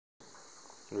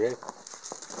Ready?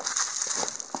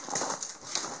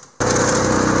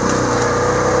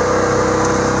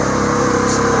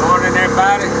 Morning,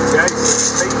 everybody.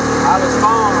 Jason, Hollis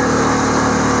Farms.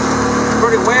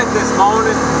 Pretty wet this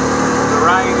morning. The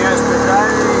rain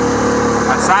yesterday.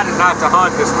 I decided not to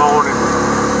hunt this morning.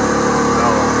 So,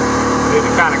 need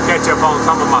to kind of catch up on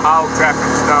some of my hog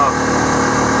trapping stuff.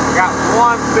 Got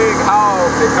one big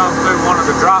hog that come through one of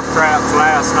the drop traps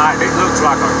last night. It looks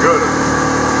like a good one.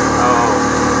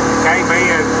 Came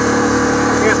in,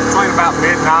 I guess between about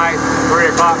midnight and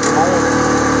 3 o'clock in the morning.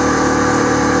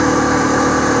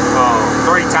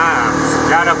 3 times.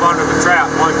 Got up under the trap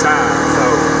 1 time. So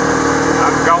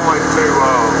I'm going to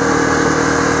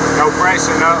go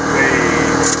freshen up the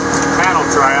panel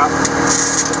trap,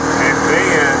 and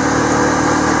then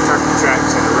turkey tracks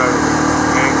in the road.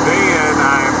 And then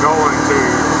I am going to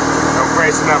go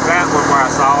freshen up that one where I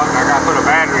saw it, and I got to put a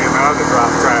battery in the other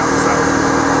drop trap. So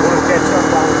we'll catch up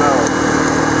on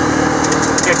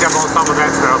some of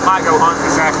that stuff. Might go hunt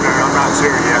this afternoon, I'm not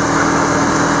sure yet.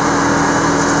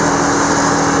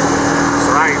 This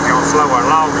rain's gonna slow our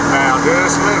logging down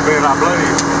just a little bit, I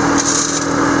believe.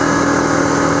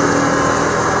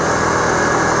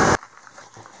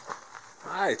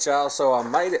 Alright, y'all, so I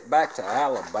made it back to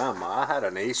Alabama. I had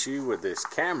an issue with this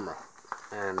camera,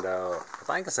 and I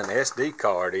think it's an SD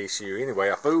card issue. Anyway,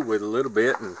 I fooled with it a little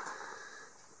bit and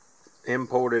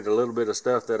imported a little bit of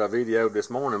stuff that I videoed this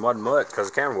morning. Wasn't much because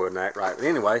the camera wouldn't act right. But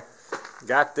anyway,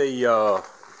 got the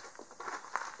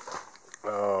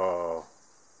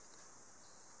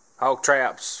hog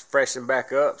traps freshened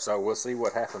back up, so we'll see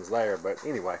what happens there. But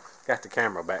anyway, got the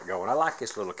camera back going. I like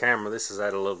this little camera. This is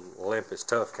at a little Olympus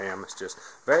Tough Cam. It's just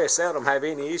very seldom have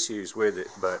any issues with it,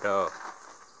 but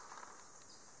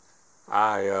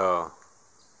I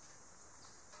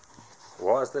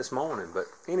was this morning. But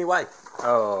anyway,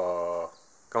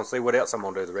 gonna see what else I'm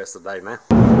gonna do the rest of the day now.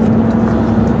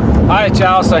 Alright,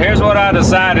 y'all, so here's what I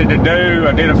decided to do.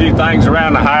 I did a few things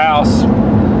around the house,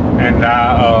 and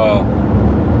I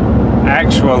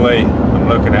actually, I'm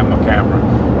looking at my camera,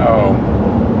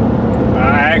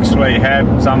 I actually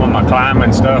had some of my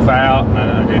climbing stuff out, and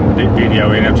I didn't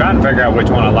video it. I'm trying to figure out which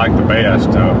one I like the best.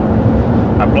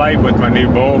 I played with my new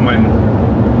Bullman,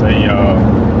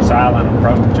 the Silent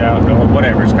Approach Outdoor,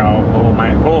 whatever it's called,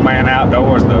 Bullman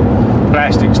Outdoors, the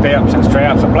plastic steps and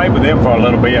straps. I played with them for a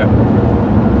little bit,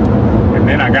 and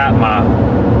then I got my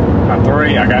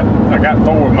three. I got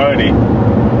 4 muddy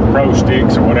pro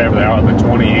sticks or whatever they are, the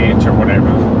 20-inch or whatever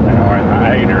they are, and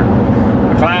the 8er.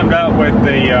 I climbed up with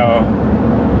the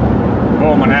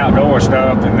Bullman Outdoor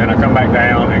stuff, and then I come back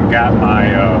down and got my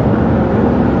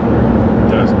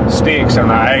the sticks and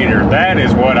the 8er. That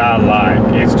is what I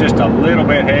like. It's just a little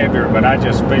bit heavier, but I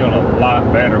just feel a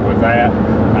lot better with that.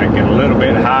 I get a little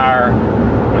bit higher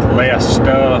with less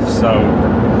stuff, so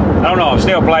I don't know, I'm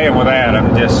still playing with that.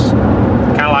 I'm just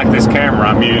kind of like this camera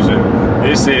I'm using.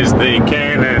 This is the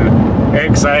Canon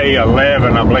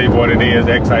XA11, I believe what it is,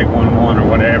 XA11 or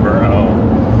whatever.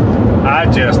 I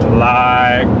just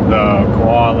like the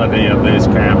quality of this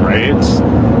camera. It's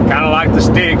kind of like the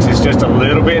sticks, it's just a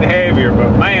little bit heavier,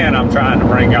 but man, I'm trying to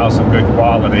bring y'all some good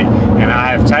quality. And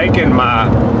I have taken my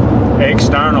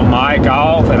external mic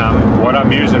off, and what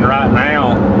I'm using right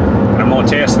now, and I'm going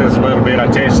to test this a little bit. I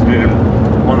tested it in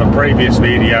one of the previous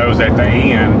videos at the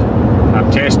end. I'm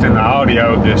testing the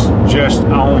audio that's just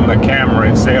on the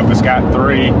camera itself. It's got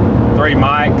three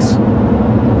mics,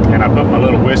 and I put my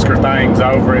little whisker things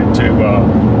over it to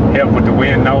help with the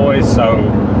wind noise. So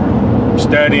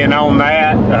studying on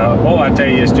that, boy, I tell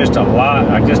you, it's just a lot.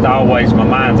 My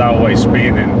mind's always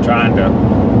spinning, trying to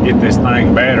get this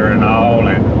thing better and all.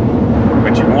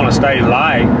 But you want to stay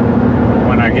light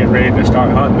when I get ready to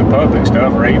start hunting the public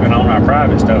stuff, or even on our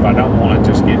private stuff. I don't want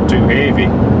to just get too heavy.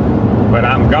 But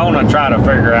I'm gonna try to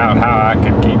figure out how I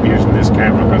can keep using this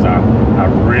camera, because I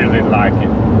really like it.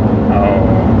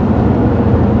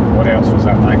 What else was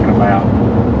I thinking about?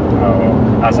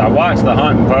 As I watch the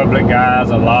Hunting Public guys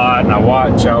a lot, and I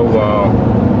watch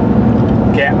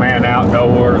Catman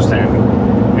Outdoors, and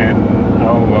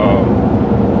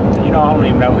you know, I don't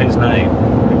even know his name,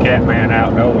 the Catman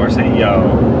Outdoors.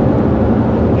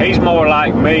 He's more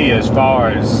like me as far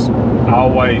as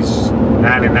always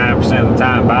 99% of the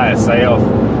time by himself.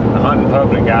 The Hunting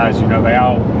Public guys, you know, they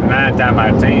all 9 times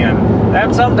out of 10.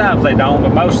 And sometimes they don't,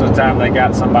 but most of the time they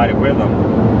got somebody with them.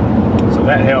 So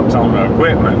that helps on the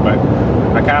equipment. But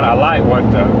I like what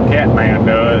the Catman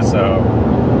does.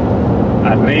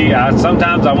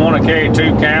 Sometimes I want to carry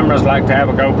 2 cameras, like to have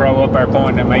a GoPro up there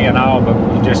pointing at me and all, but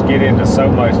you just get into so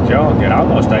much junk, it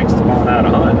almost takes the fun out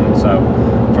of hunting. So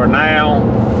for now,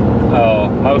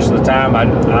 most of the time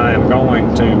I am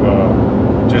going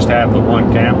to just have the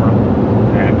one camera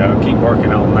and keep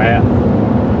working on that.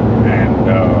 And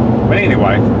but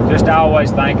anyway, just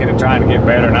always thinking and trying to get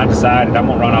better. And I decided I'm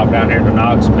gonna run off down here to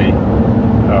Knoxville,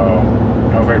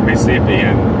 over in Mississippi,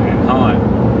 and hunt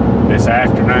this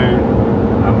afternoon.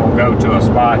 I'm gonna go to a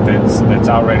spot that's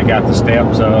already got the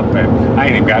steps up, and I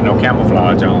ain't even got no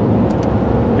camouflage on.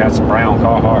 Got some brown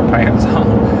Carhartt pants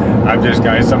on. I've just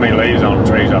got so many leaves on the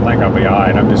trees. I think I'll be all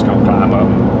right. I'm just gonna climb up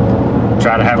and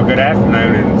try to have a good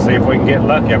afternoon and see if we can get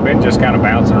lucky. I've been just kind of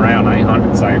bouncing around. I ain't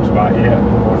hunted the same spot yet.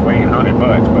 Of course, we ain't hunted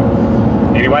much,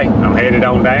 but anyway, I'm headed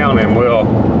on down, and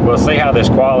we'll see how this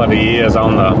quality is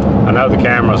on the. I know the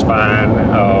camera's fine,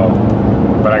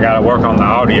 but I got to work on the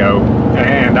audio,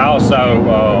 and also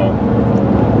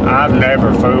I've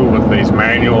never fooled with these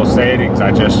manual settings.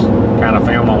 I just kind of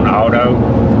film on auto.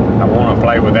 I want to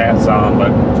play with that some,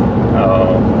 but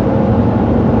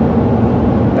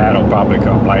that'll probably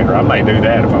come later. I may do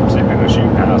that if I'm sitting in a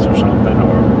shooting house or something,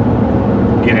 or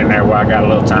get in there where I got a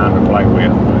little time to play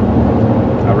with. But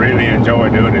I really enjoy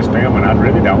doing this filming. I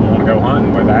really don't want to go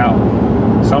hunting without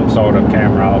some sort of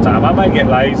camera all the time. I may get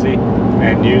lazy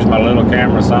and use my little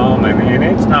camera some, and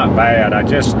it's not bad. I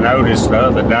just noticed the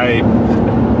other day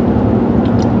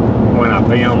when I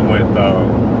film with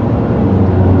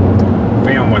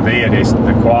it,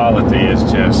 the quality is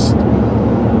just,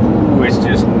 it's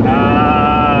just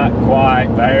not quite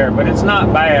there, but it's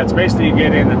not bad, especially you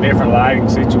get into different lighting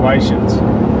situations.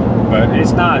 But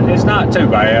it's not too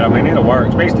bad. I mean, it'll work.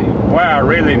 Especially where I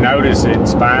really notice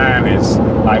it's fine is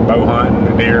like bow hunting,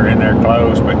 the deer in there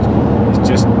close, but it's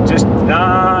just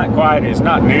not quite. It's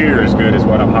not near as good as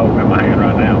what I'm holding in my hand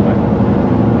right now.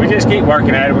 But we just keep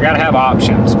working at it. We got to have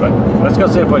options. But let's go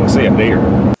see if we can see a deer.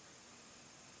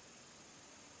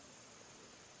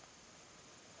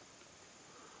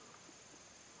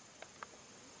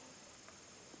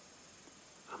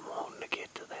 I'm wanting to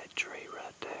get to that tree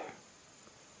right there.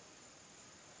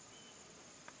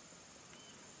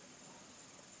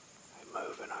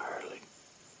 Moving early.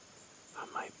 I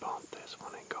may bump this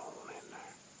one and go on in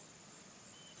there.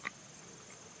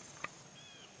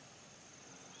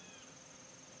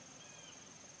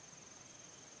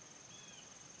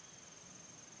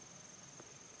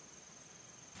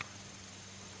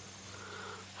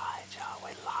 Alright, y'all,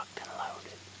 we locked and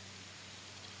loaded.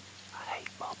 I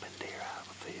hate bumping deer out of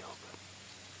the field, but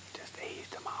just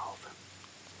eased them off, and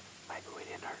maybe we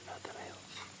didn't hurt nothing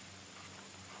else.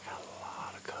 Got a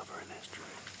lot of cover in this tree.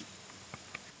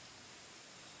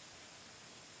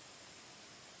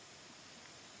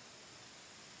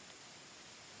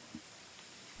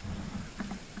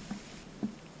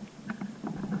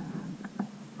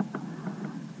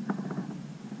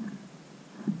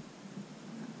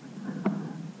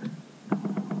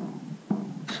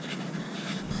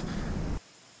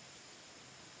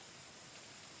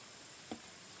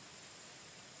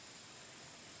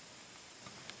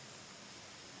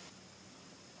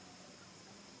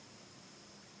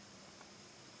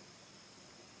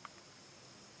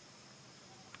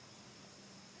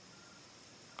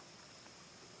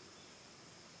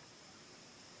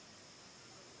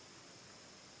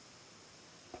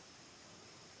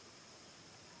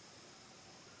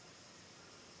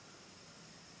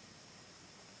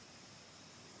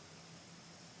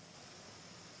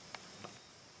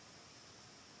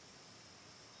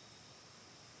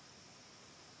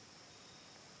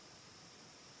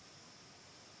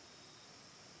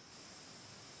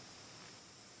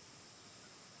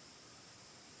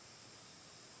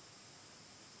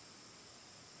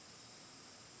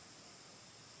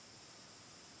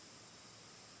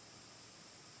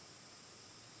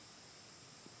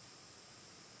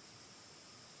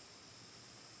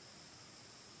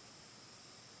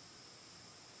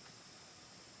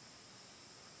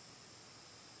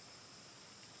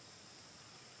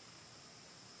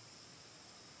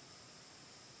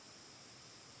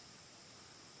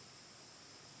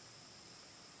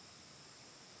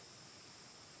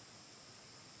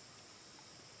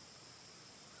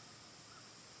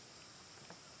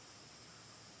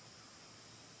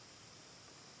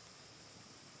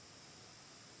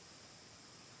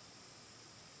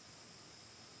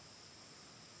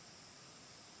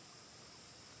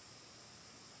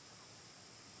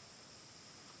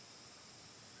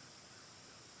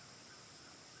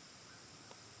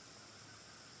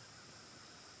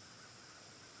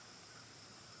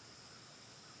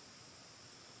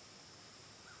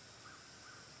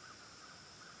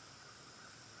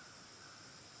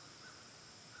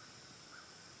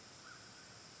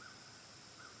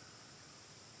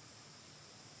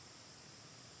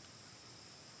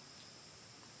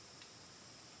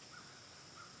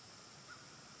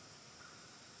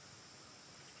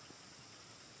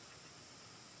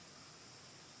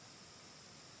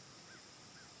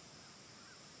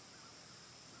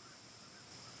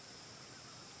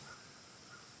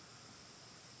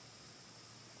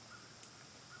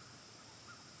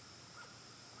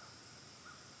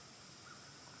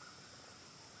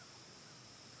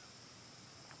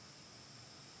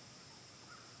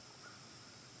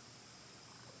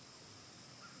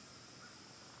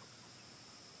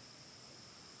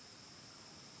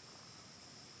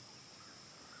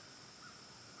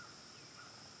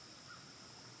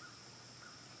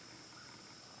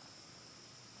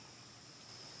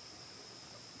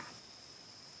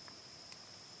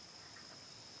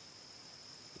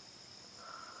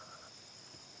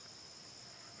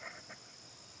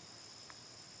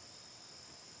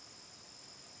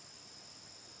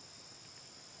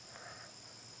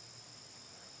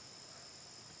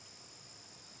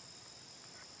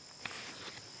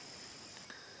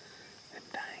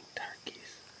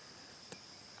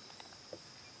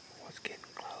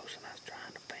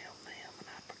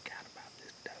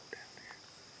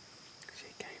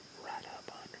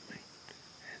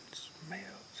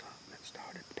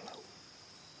 started blowing.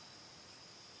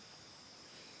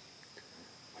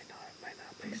 It may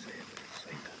not be safe. Let's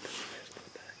see nothing the rest of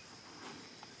the day.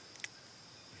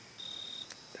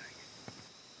 Dang it.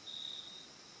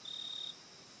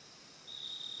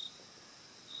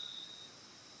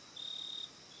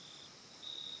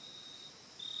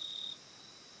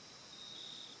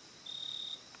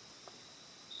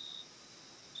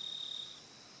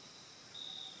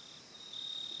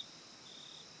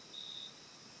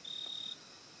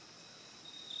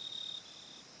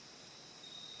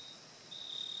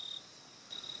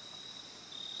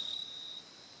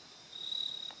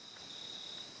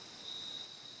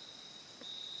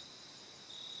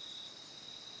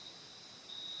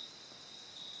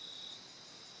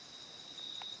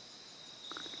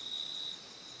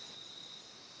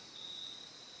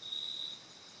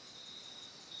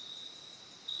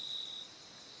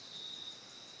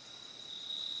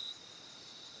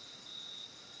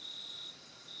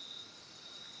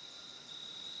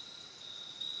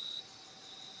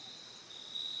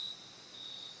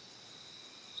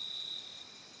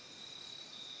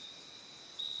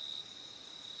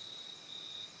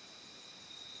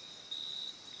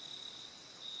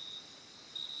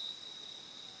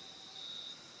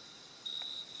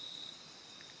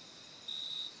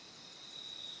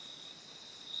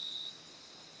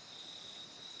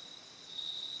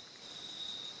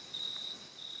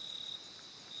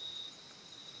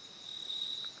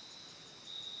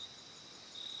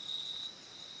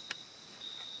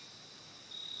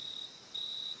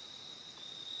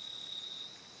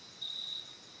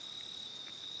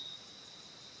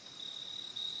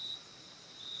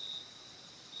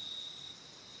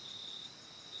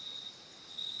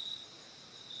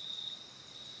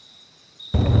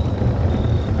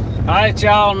 Alright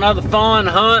y'all, another fun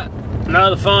hunt,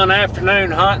 another fun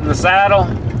afternoon hunt in the saddle.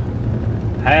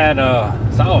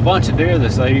 Saw a bunch of deer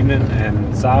this evening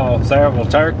and saw several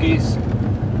turkeys.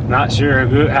 Not sure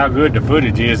how good the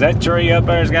footage is. That tree up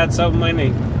there's got so many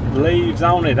leaves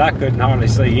on it I couldn't hardly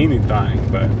see anything,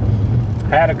 but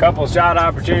had a couple shot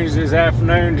opportunities this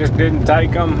afternoon, just didn't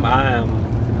take them. I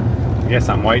guess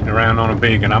I'm waiting around on a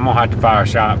big one. I'm gonna have to fire a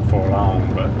shot before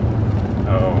long, but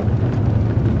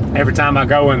every time I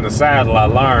go in the saddle, I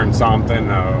learn something.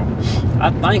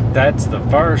 I think that's the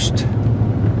first,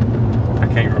 I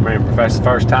can't remember if that's the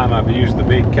first time I've used the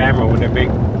big camera with that big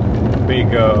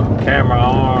camera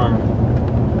arm.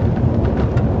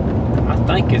 I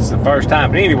think it's the first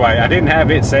time. But anyway, I didn't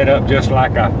have it set up just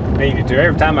like I needed to.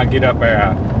 Every time I get up there,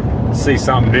 I see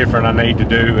something different I need to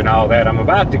do and all that. I'm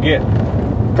about to get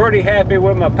pretty happy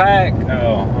with my pack.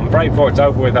 I'm afraid before it's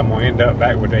over with, I'm going to end up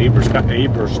back with the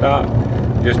Eber stock,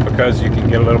 just because you can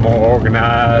get a little more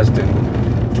organized and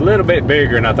it's a little bit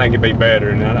bigger, and I think it'd be better,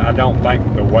 and I don't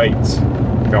think the weights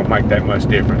don't make that much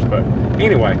difference. But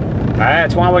anyway,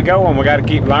 that's why we go, and we got to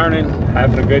keep learning,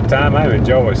 having a good time. I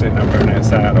enjoy sitting up there in that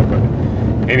saddle. But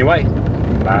anyway,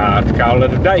 I have to call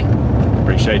it a day.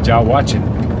 Appreciate y'all watching.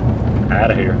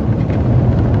 Out of here.